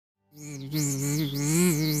And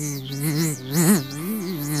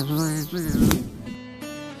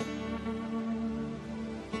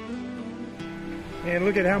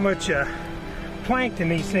look at how much plankton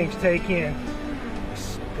these things take in.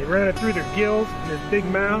 They run it through their gills and this big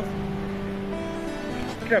mouth.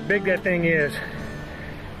 Look how big that thing is.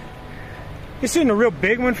 This isn't a real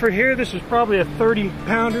big one for here. This is probably a 30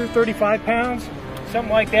 pounder, 35 pounds,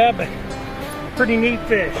 something like that, but pretty neat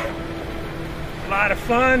fish. A lot of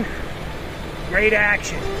fun, great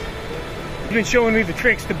action. He's been showing me the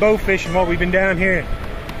tricks to bow fishing while we've been down here.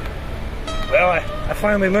 Well, I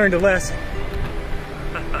finally learned a lesson.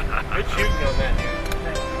 Good shooting on that,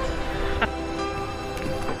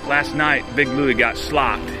 dude. Last night, Big Louie got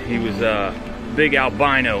slopped. He was a big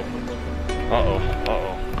albino. Uh-oh,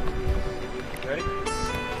 uh-oh. Ready?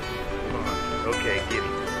 Come on. Okay, get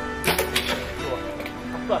him.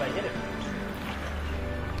 I thought I hit it.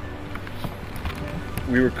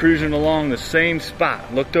 We were cruising along the same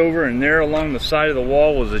spot. Looked over, and there along the side of the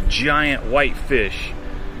wall was a giant white fish.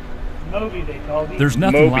 Moby, they call these. There's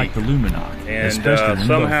nothing Moby. like the Luminoc, And especially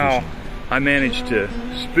somehow I managed to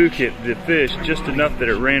spook it, the fish, just enough that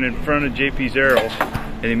it ran in front of JP's arrow,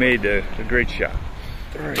 and he made a great shot.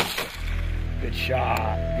 Good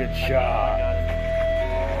shot, good shot.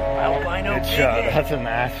 Albino Good shot, that's a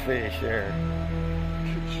nice fish there.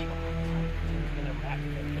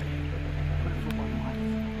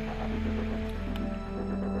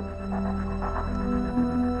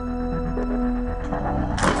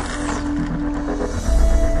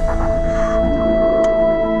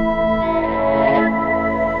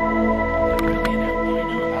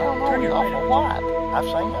 I've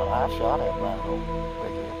seen them. I've shot at albino.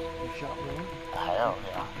 You shot one? Hell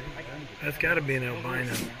yeah. That's got to be an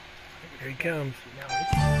albino. Here he comes.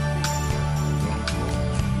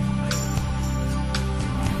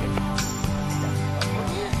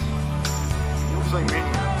 You'll see me.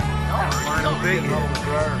 Albino big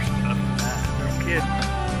head. No kidding.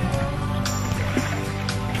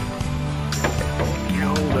 Get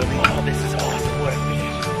hold of him. Oh, this is awesome. What a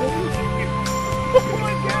fish. Oh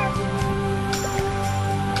my God.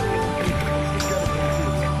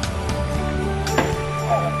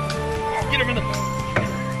 Get him in the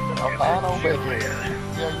Albino big head.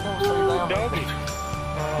 Yeah, you don't see them. doggy.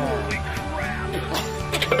 Holy crap.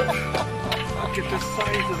 Look at the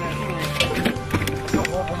size of that thing. Don't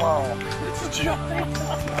want them all. It's a giant.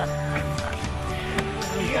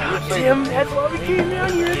 Yeah, Tim, that's why we came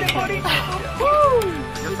down here, isn't it, buddy? Woo!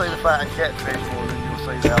 You'll see the fighting catfish more than you'll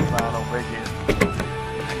see the albino big head.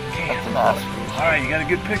 That's a nice fish. All right, you got a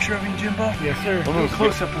good picture of him, Jimbo? Yes, sir. A little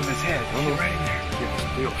close up of his head. Get right in there. Get the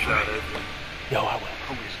still shot of it. Yo, I will.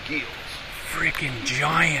 Oh, his gills. Freaking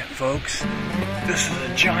giant, folks. This is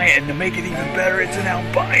a giant, and to make it even better, it's an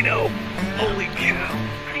albino. Holy cow.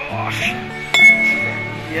 Gosh.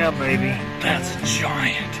 Yeah, baby. That's a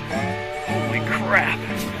giant. Holy crap.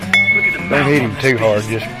 Look at the mouth. Don't hit on him this too fish. hard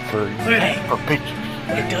just for pictures.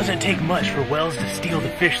 It doesn't take much for Wells to steal the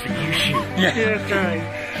fish that you shoot. Yeah, that's right.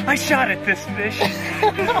 I shot at this fish.